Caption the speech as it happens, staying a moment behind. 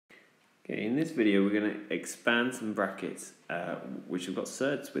Okay, in this video we're going to expand some brackets which have got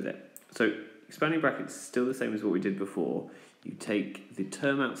surds with it. So expanding brackets is still the same as what we did before. You take the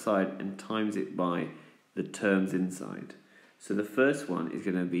term outside and times it by the terms inside. So the first one is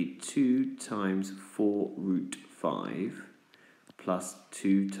going to be 2 times 4 root 5 plus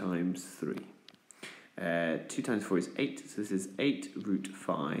 2 times 3. 2 times 4 is 8, so this is 8 root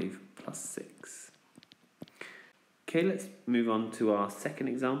 5 plus 6. Okay, let's move on to our second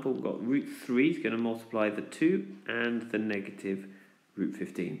example. We've got root 3 is going to multiply the 2 and the negative root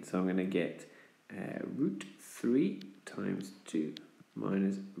 15. So I'm going to get root 3 times 2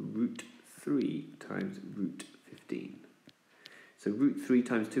 minus root 3 times root 15. So root 3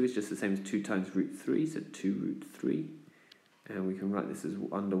 times 2 is just the same as 2 times root 3, so 2 root 3. And we can write this as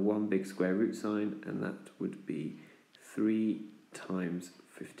under one big square root sign, and that would be 3 times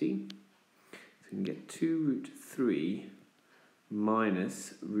 15. So we can get 2 root 3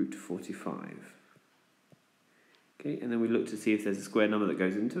 minus root 45. Okay, and then we look to see if there's a square number that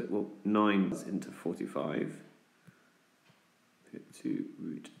goes into it. Well, 9 goes into 45. 2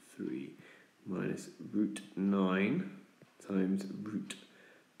 root 3 minus root 9 times root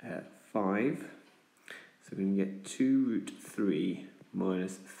 5. So we can get 2 root 3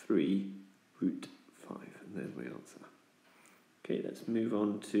 minus 3 root 5. And there's my answer. Okay, let's move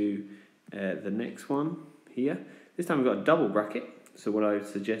on to the next one here. This time we've got a double bracket. So what I would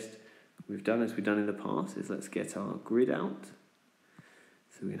suggest we've done as we've done in the past is let's get our grid out.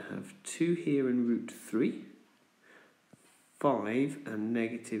 So we're going to have 2 here in root 3, 5 and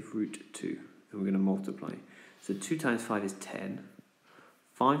negative root 2. And we're going to multiply. So 2 times 5 is 10.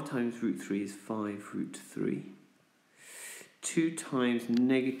 5 times root 3 is 5 root 3. 2 times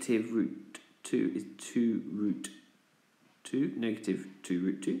negative root 2 is 2 root 2, negative 2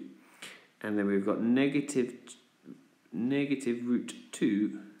 root 2. And then we've got negative root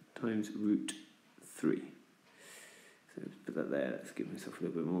 2 times root 3. So let's put that there, let's give myself a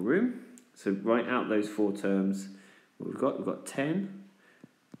little bit more room. So write out those 4 terms. What we've got 10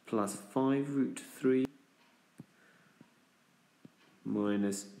 plus 5 root 3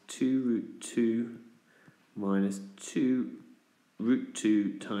 minus 2 root 2 minus 2 root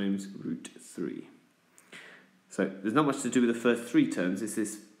 2 times root 3. So there's not much to do with the first 3 terms. This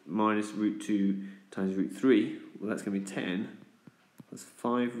is minus root 2 times root 3. Well, that's going to be 10 plus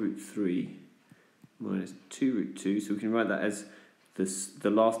 5 root 3 minus 2 root 2. So we can write that as the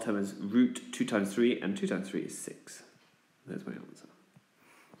last term as root 2 times 3, and 2 times 3 is 6. There's my answer.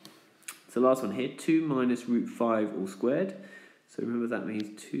 So the last one here, 2 minus root 5 all squared. So remember that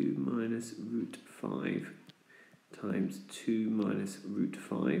means 2 minus root 5 times 2 minus root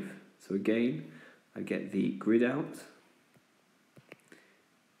 5. So again, I get the grid out.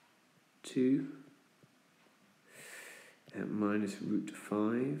 2 minus root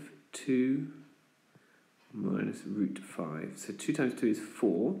 5, 2 minus root 5. So 2 times 2 is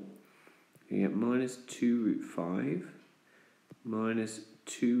 4. You get minus 2 root 5 minus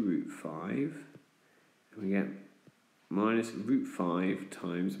 2 root 5. And we get minus root 5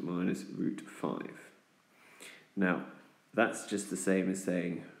 times minus root 5. Now, that's just the same as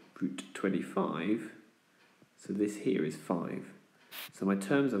saying root 25. So this here is 5. So my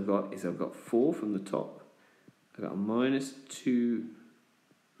terms I've got 4 from the top. I've got a minus 2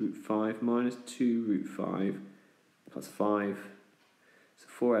 root 5 minus 2 root 5 plus 5. So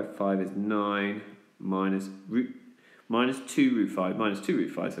 4 add 5 is 9 minus 2 root 5 minus 2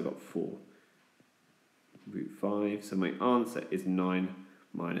 root 5, so I've got 4 root 5. So my answer is 9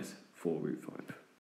 minus 4 root 5.